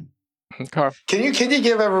see. Okay. Can you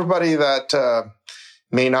give everybody that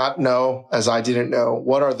may not know, as I didn't know,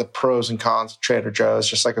 what are the pros and cons of Trader Joe's?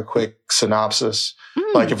 Just like a quick synopsis.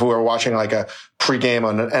 Like if we were watching like a pregame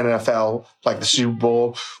on an NFL, like the Super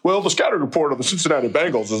Bowl. Well, the scouting report on the Cincinnati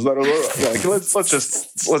Bengals is that like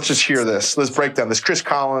let's just hear this. Let's break down this Chris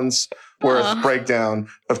Collins worth breakdown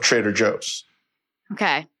of Trader Joe's.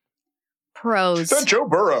 Okay. Pros. That Joe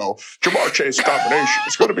Burrow, Jamar Chase combination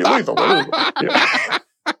is going to be lethal. Yeah.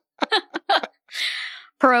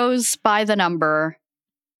 Pros by the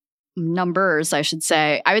numbers, I should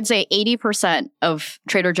say. I would say 80% of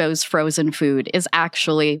Trader Joe's frozen food is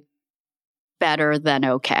actually better than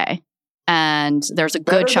okay. And there's a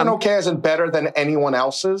good chunk. Better than okay isn't better than anyone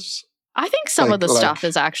else's? I think some of the stuff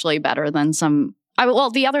is actually better than some. Well,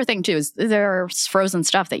 the other thing too is there's frozen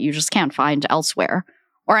stuff that you just can't find elsewhere.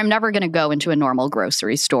 Or I'm never going to go into a normal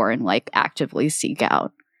grocery store and like actively seek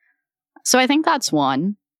out. So I think that's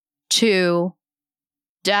 1. 2,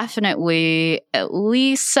 definitely at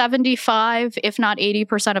least 75, if not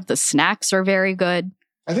 80% of the snacks are very good.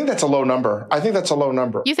 I think that's a low number.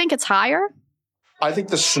 You think it's higher? I think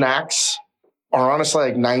the snacks are honestly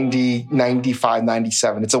like 90, 95,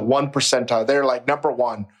 97. It's a 1 percentile. They're like number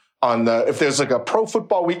 1 on if there's like a Pro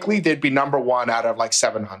Football Weekly, they'd be number 1 out of like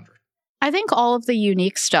 700. I think all of the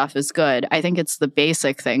unique stuff is good. I think it's the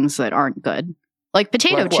basic things that aren't good. Like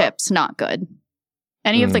potato chips, not good.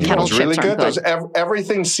 Any of the kettle chips really aren't good.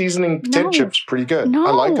 Everything seasoning potato chips pretty good. No,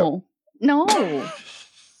 I like them. No.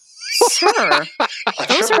 Sir.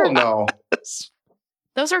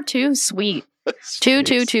 Those are too sweet.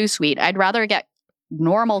 Too sweet. I'd rather get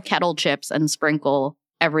normal kettle chips and sprinkle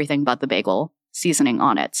everything but the bagel seasoning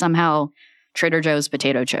on it. Somehow Trader Joe's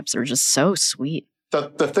potato chips are just so sweet.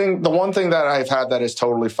 The one thing that I've had that is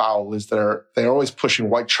totally foul is they're always pushing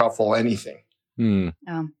white truffle anything.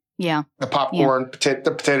 Yeah. The popcorn,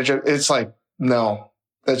 the potato chip. It's like, no,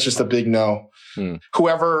 that's just a big no.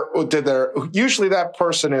 Whoever did usually that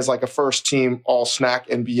person is like a first team all snack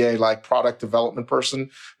NBA like product development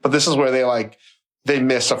person. But this is where they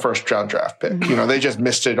miss a first round draft pick. You know, they just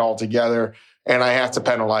missed it altogether and I have to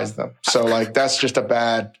penalize them. So like, that's just a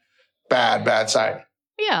bad sign.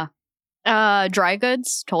 Yeah. Dry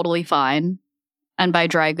goods, totally fine. And by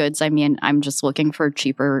dry goods, I mean, I'm just looking for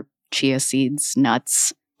cheaper chia seeds,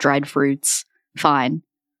 nuts, dried fruits. Fine.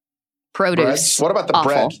 Produce. Breads? What about the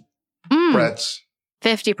awful. bread? Breads.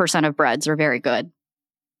 50% of breads are very good.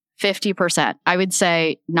 50%. I would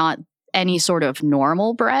say not any sort of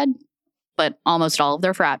normal bread, but almost all of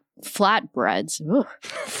their flat breads.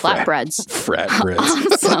 Flat breads. Frat breads.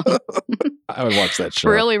 Awesome. I would watch that show.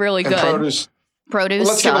 Really, really good. And produce.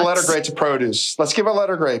 Let's give a letter grade to produce. Let's give a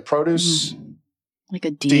letter grade. Produce. Like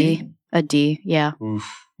a D. A D, yeah.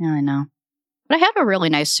 Oof. Yeah, I know. But I had a really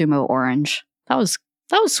nice sumo orange. That was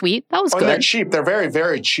sweet. That was good. They're cheap. They're very,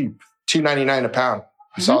 very cheap. $2.99 a pound.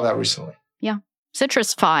 I saw that recently. Yeah.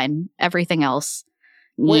 Citrus, fine. Everything else.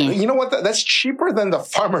 Wait, you know what? That's cheaper than the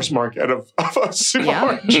farmer's market of sumo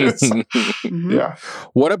oranges. Yeah.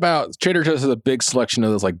 What about Trader Joe's has a big selection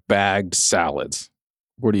of those like bagged salads?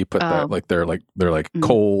 Where do you put that? Like they're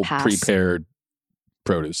cold, prepared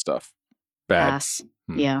produce stuff. Bad. Pass.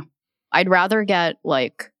 Yeah. I'd rather get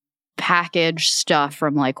like packaged stuff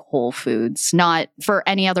from like Whole Foods, not for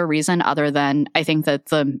any other reason other than I think that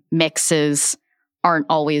the mixes aren't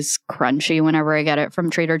always crunchy whenever I get it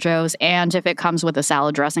from Trader Joe's. And if it comes with a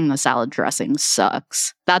salad dressing, the salad dressing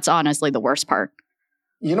sucks. That's honestly the worst part.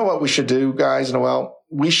 You know what we should do, guys, Noelle?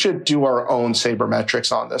 We should do our own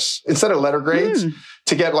sabermetrics on this. Instead of letter grades,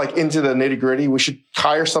 to get like into the nitty gritty, we should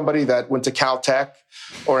hire somebody that went to Caltech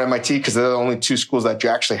or MIT, because they're the only two schools that you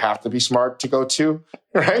actually have to be smart to go to,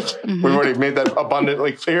 right? Mhm. We've already made that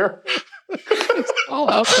abundantly clear. All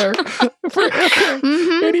out there for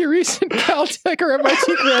Mhm. any recent Caltech or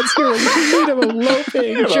MIT grads here in need of a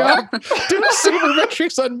low-paying job doing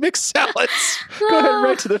sabermetrics on mixed salads. Go ahead and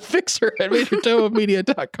write to the fixer at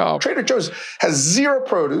majordomomedia.com. Trader Joe's has zero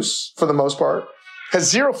produce for the most part, has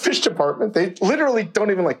zero fish department. They literally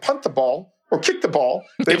don't even like punt the ball or kick the ball.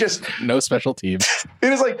 They just, No special teams.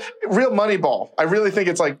 it is like real money ball. I really think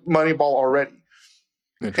it's like money ball already.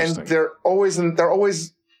 And Interesting. they're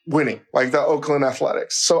always winning, like the Oakland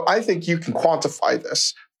Athletics. So I think you can quantify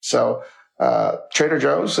this. So Trader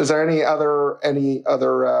Joe's, is there any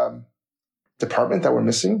other department that we're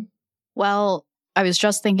missing? Well, I was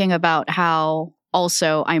just thinking about how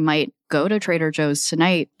also I might go to Trader Joe's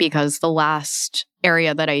tonight, because the last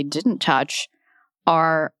area that I didn't touch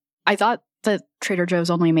I thought that Trader Joe's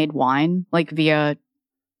only made wine, like via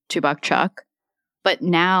 $2 Chuck. But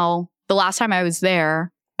now, the last time I was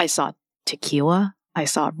there, I saw tequila, I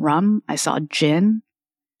saw rum, I saw gin.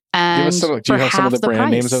 And do you have some of the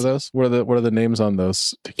brand names of those? What are the names on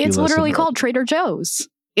those tequilas? It's literally called Trader Joe's.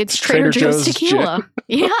 It's Trader Joe's tequila.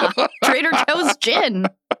 Yeah, Trader Joe's gin.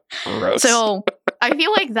 Gross. So I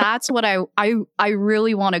feel like that's what I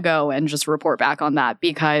really want to go and just report back on that,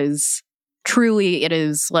 because truly it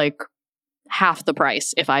is like half the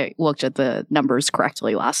price if I looked at the numbers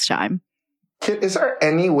correctly last time. Is there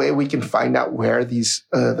any way we can find out where these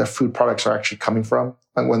the food products are actually coming from,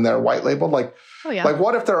 and when they're white labeled? Like, Oh yeah. like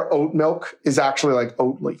what if their oat milk is actually like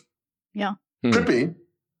Oatly? Yeah. Could be.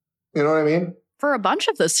 You know what I mean? For a bunch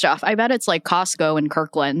of this stuff, I bet it's like Costco and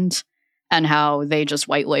Kirkland and how they just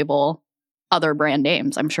white label other brand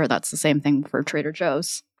names. I'm sure that's the same thing for Trader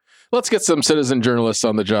Joe's. Let's get some citizen journalists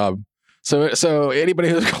on the job. So anybody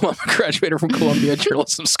who's graduated from Columbia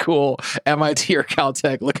Journalism School, MIT or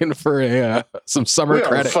Caltech, looking for some summer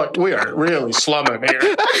credit. We are really slumming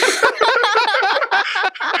here.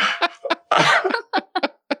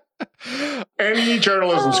 Any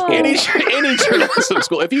journalism school. Any journalism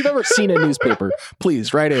school. If you've ever seen a newspaper,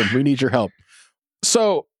 please write in. We need your help.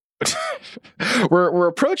 So we're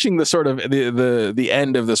approaching the sort of the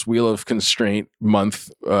end of this Wheel of Constraint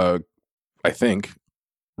month. I think,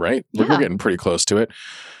 right? Yeah. We're getting pretty close to it.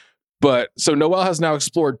 But so Noelle has now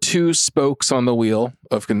explored 2 spokes on the wheel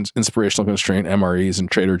of inspirational constraint, MREs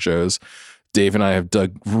and Trader Joe's. Dave and I have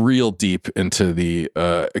dug real deep into the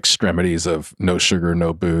extremities of no sugar,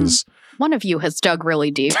 no booze. One of you has dug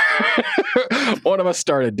really deep. One of us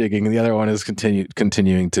started digging, and the other one is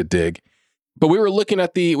continuing to dig. But we were looking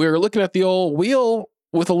at the old wheel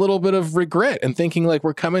with a little bit of regret and thinking like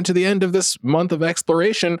we're coming to the end of this month of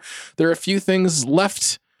exploration. There are a few things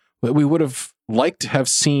left that we would have liked to have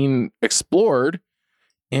seen explored,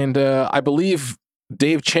 and I believe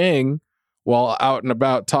Dave Chang, while out and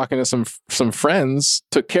about talking to some friends,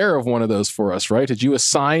 took care of one of those for us, right? Did you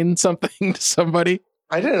assign something to somebody?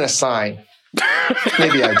 I didn't assign.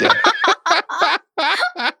 Maybe I did.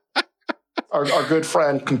 Our good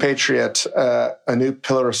friend, compatriot, Anoop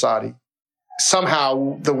Pilarasati.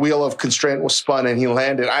 Somehow the wheel of constraint was spun and he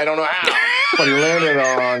landed. I don't know how, but he landed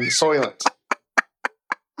on Soylent.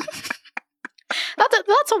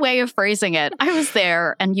 That's a way of phrasing it. I was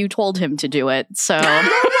there and you told him to do it. So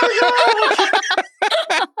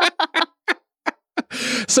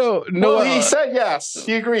So well, he said yes.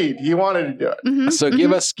 He agreed. He wanted to do it. Mhm, So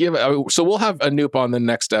mhm. so we'll have Anoop on the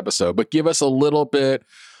next episode, but give us a little bit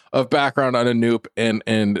of background on Anoop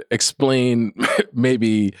and explain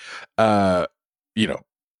maybe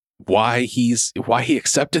why he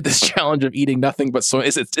accepted this challenge of eating nothing but soy.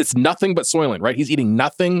 It's nothing but Soylent, right? He's eating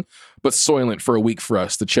nothing but Soylent for a week for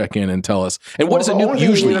us to check in and tell us. And what does Anoop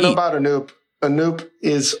usually eat? About Anoop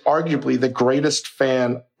is arguably the greatest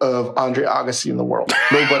fan of Andre Agassi in the world.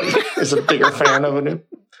 Nobody is a bigger fan of Anoop.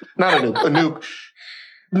 Not Anoop. Anoop.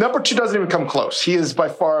 Number 2 doesn't even come close. He is by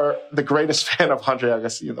far the greatest fan of Andre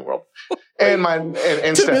Agassi in the world. And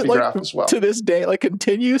Steffi Graf as well. To this day,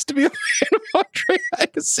 continues to be a fan of Andre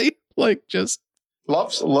Agassi.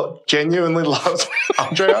 Genuinely loves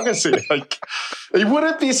Andre Agassi. You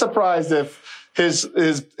wouldn't be surprised if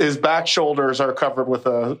his back shoulders are covered with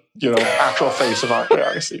actual face of Andre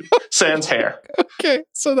Agassi. Sans hair. Okay,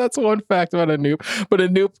 so that's one fact about Anoop. But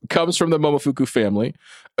Anoop comes from the Momofuku family.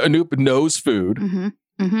 Anoop knows food. Mm-hmm.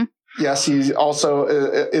 Mm-hmm. Yes, he also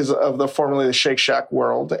is of the formerly the Shake Shack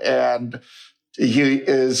world, and he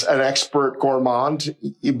is an expert gourmand.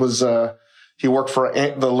 He worked for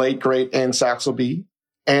the late great Anne Saxelby,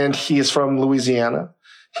 and he is from Louisiana.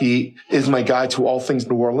 He is my guy to all things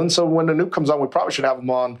New Orleans. So when Anoop comes on, we probably should have him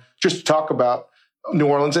on just to talk about New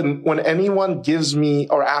Orleans. And when anyone gives me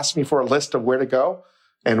or asks me for a list of where to go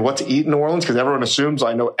and what to eat in New Orleans, because everyone assumes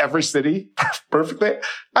I know every city perfectly,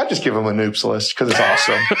 I just give them Anoop's list because it's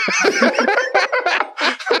awesome.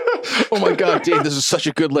 Oh my God, Dave, this is such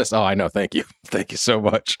a good list. Oh, I know. Thank you. Thank you so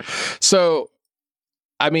much. So,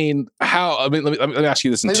 let me ask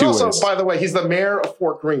you this in he's two also, ways. by the way, he's the mayor of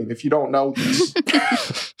Fort Greene. If you don't know this,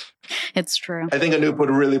 It's true. I think Anoop would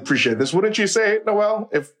really appreciate this. Wouldn't you say, Noelle,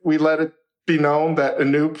 if we let it be known that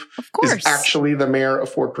Anoop Of course. is actually the mayor of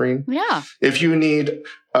Fort Greene? Yeah. If you need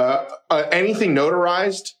anything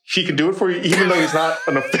notarized, he can do it for you, even though he's not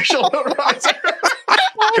an official notarizer.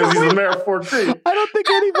 Because he's the mayor of Fort Greene. I don't think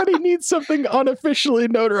anybody needs something unofficially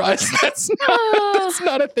notarized. That's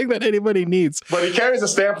not a thing that anybody needs. But he carries a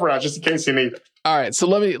stamp around just in case you need it. All right, so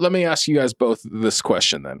let me ask you guys both this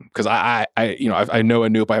question then, because I know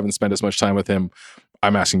Anoop. I haven't spent as much time with him.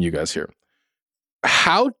 I'm asking you guys here.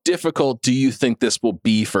 How difficult do you think this will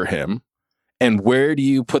be for him? And where do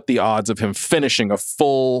you put the odds of him finishing a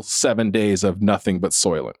full 7 days of nothing but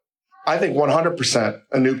Soylent? I think 100%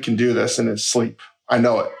 Anoop can do this in his sleep. I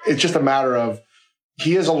know it. It's just a matter of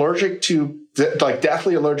he is allergic to,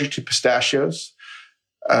 deathly allergic to pistachios.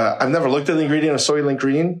 I've never looked at the ingredient of Soylent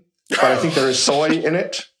Green, but I think there is soy in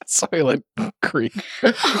it. Soylent Green.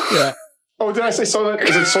 Yeah. Oh, did I say Soylent?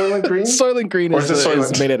 Is it Soylent Green? Soylent Green is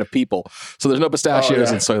Soylent? made out of people. So there's no pistachios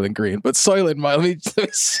Oh, yeah. in Soylent Green. But Soylent, let me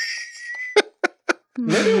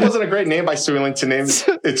Maybe it wasn't a great name by Soylent to name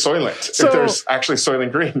it Soylent. So, if there's actually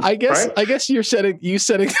Soylent Green, I guess right? I guess you're setting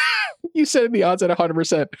the odds at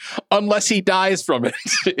 100%, unless he dies from it.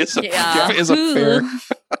 is a fair.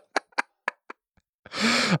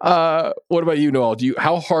 What about you, Noelle?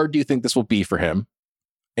 How hard do you think this will be for him?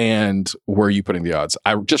 And where are you putting the odds?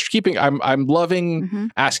 I'm loving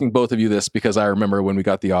asking both of you this because I remember when we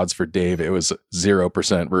got the odds for Dave, it was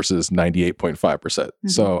 0% versus 98.5%.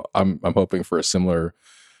 So I'm hoping for a similar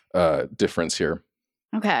difference here.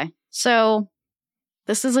 Okay. So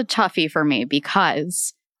this is a toughie for me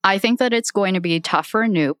because I think that it's going to be tough for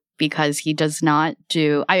Anoop because he does not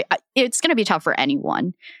do it's going to be tough for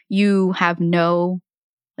anyone. You have no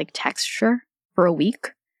texture for a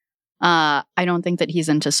week. I don't think that he's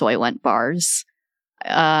into Soylent bars.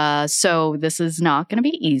 So this is not going to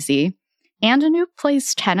be easy. And Anoop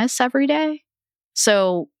plays tennis every day.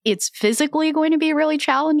 So it's physically going to be really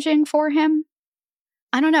challenging for him.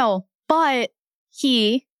 I don't know. But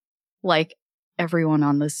he, like everyone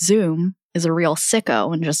on this Zoom, is a real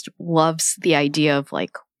sicko and just loves the idea of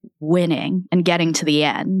winning and getting to the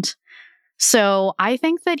end. So I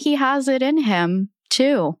think that he has it in him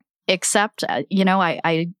too. Except,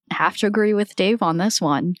 I have to agree with Dave on this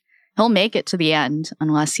one. He'll make it to the end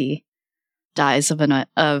unless he dies of an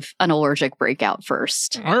allergic breakout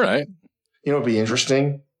first. All right. You know what would be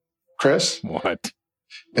interesting, Chris? What?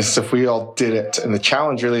 Is if we all did it. And the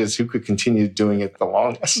challenge really is who could continue doing it the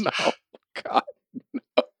longest. No. God,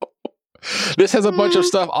 no. This has a bunch of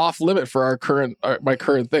stuff off limit for my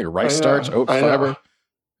current thing. Rice starch, oat fiber.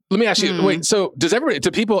 Let me ask you, wait, so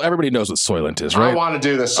everybody knows what Soylent is, right? I want to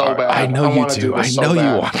do this so bad. I know you do. I know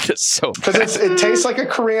you want this so bad. Because it tastes like a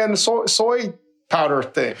Korean soy powder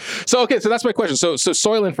thing. So that's my question. So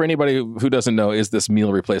Soylent, for anybody who doesn't know, is this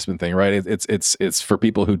meal replacement thing, right? It's for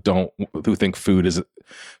people who think food is,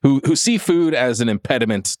 who see food as an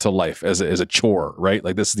impediment to life, as a chore, right?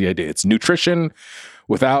 Like, this is the idea. It's nutrition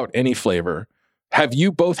without any flavor. Have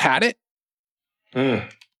you both had it?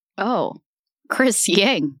 Oh, Chris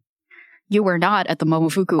Yang. You were not at the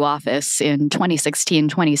Momofuku office in 2016,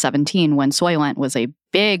 2017 when Soylent was a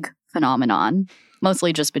big phenomenon,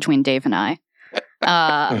 mostly just between Dave and I.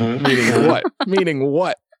 Meaning what? Meaning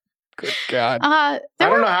what? Good God. I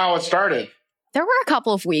don't know how it started. There were a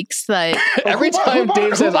couple of weeks that... Every time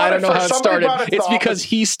Dave says, I don't know how it started, it's because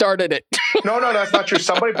he started it. No, that's not true.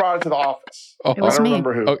 Somebody brought it to the office. It was I don't me.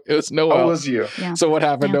 remember who. Oh, it was Noelle. Oh, it was you. Yeah. So what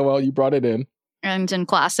happened, Noelle? You brought it in. And in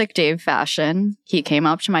classic Dave fashion, he came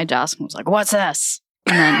up to my desk and was like, "What's this?"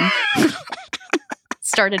 And then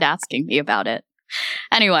started asking me about it.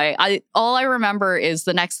 Anyway, all I remember is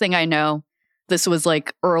the next thing I know, this was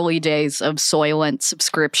early days of Soylent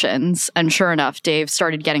subscriptions. And sure enough, Dave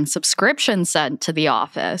started getting subscriptions sent to the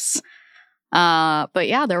office. But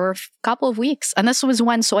yeah, there were a couple of weeks. And this was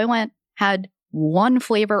when Soylent had one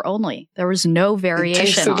flavor only. There was no variation.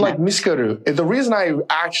 It tasted like miskaru. The reason I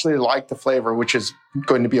actually like the flavor, which is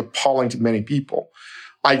going to be appalling to many people,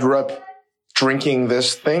 I grew up drinking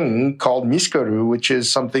this thing called miskaru, which is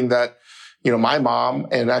something that, my mom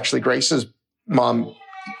and actually Grace's mom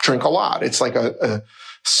drink a lot. It's like a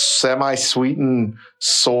semi-sweetened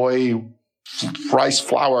soy rice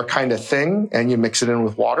flour kind of thing, and you mix it in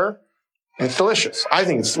with water. And it's delicious. I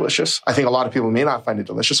think it's delicious. I think a lot of people may not find it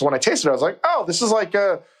delicious. So when I tasted it, I was like, oh, this is like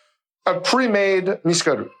a pre-made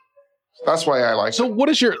miskaru. That's why I like it. So what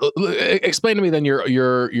is your, explain to me then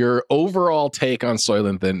your overall take on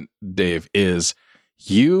Soylent then, Dave, is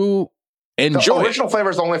you enjoy the original flavor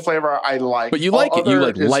is the only flavor I like. But you like it. You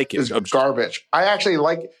like it. Is garbage. I actually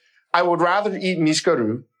like, I would rather eat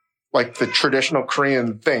miskaru, like the traditional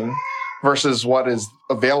Korean thing, versus what is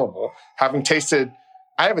available. I haven't tasted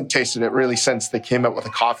it really since they came out with a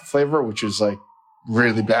coffee flavor, which is like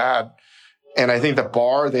really bad. And I think the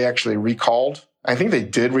bar they actually recalled. I think they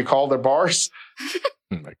did recall their bars.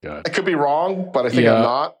 Oh my God. I could be wrong, but I think I'm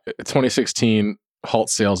not. 2016 halt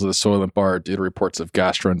sales of the Soylent bar due to reports of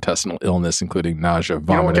gastrointestinal illness, including nausea,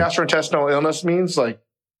 vomiting. You know what gastrointestinal illness means? Like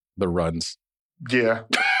the runs. Yeah.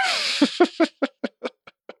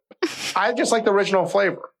 I just like the original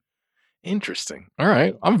flavor. Interesting. All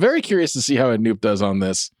right. I'm very curious to see how Anoop does on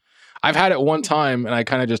this. I've had it one time and I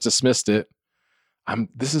kind of just dismissed it.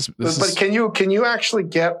 But can you actually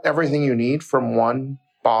get everything you need from one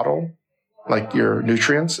bottle? Like your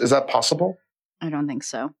nutrients? Is that possible? I don't think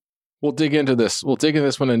so. We'll dig into this. We'll dig into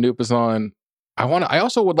this when Anoop is on. I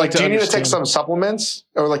also would like to do you understand. Need to take some supplements?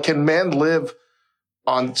 Or like, can man live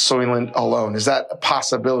on Soylent alone? Is that a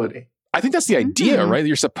possibility? I think that's the idea, right?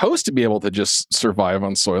 You're supposed to be able to just survive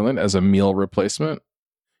on Soylent as a meal replacement.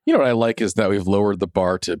 You know what I like is that we've lowered the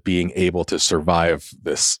bar to being able to survive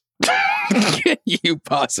this. Can you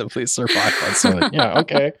possibly survive on Soylent? Yeah,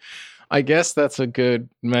 okay. I guess that's a good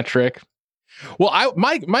metric. Well,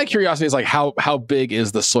 my curiosity is like how big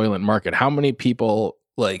is the Soylent market? How many people,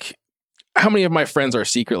 like, how many of my friends are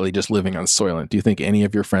secretly just living on Soylent? Do you think any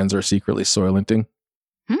of your friends are secretly Soylenting?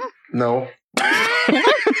 No.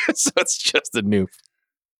 So it's just a noob.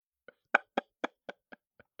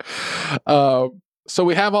 So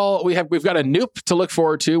we've got a Noop to look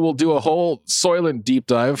forward to. We'll do a whole Soylent deep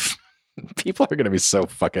dive. People are going to be so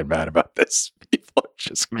fucking mad about this. People are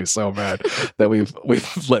just going to be so mad that we've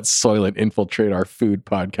let Soylent infiltrate our food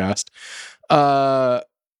podcast.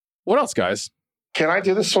 What else, guys? Can I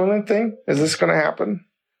do the Soylent thing? Is this going to happen?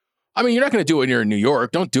 I mean, you're not going to do it when you're in New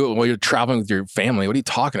York. Don't do it while you're traveling with your family. What are you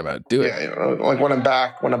talking about? Do it. Yeah, like when I'm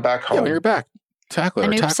back home. Yeah, when you're back. Tackle it.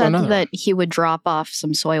 Anoop said that he would drop off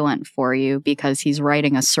some Soylent for you because he's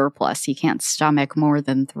writing a surplus. He can't stomach more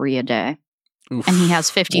than 3 a day. Oof. And he has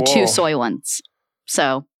 52 Soylents.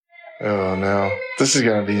 So. Oh, no. This is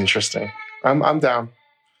going to be interesting. I'm down.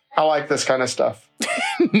 I like this kind of stuff.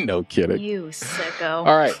 No kidding. You sicko.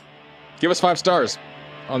 All right. Give us 5 stars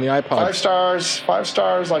on the iPod. 5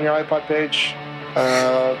 stars on your iPod page.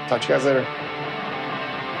 Talk to you guys later.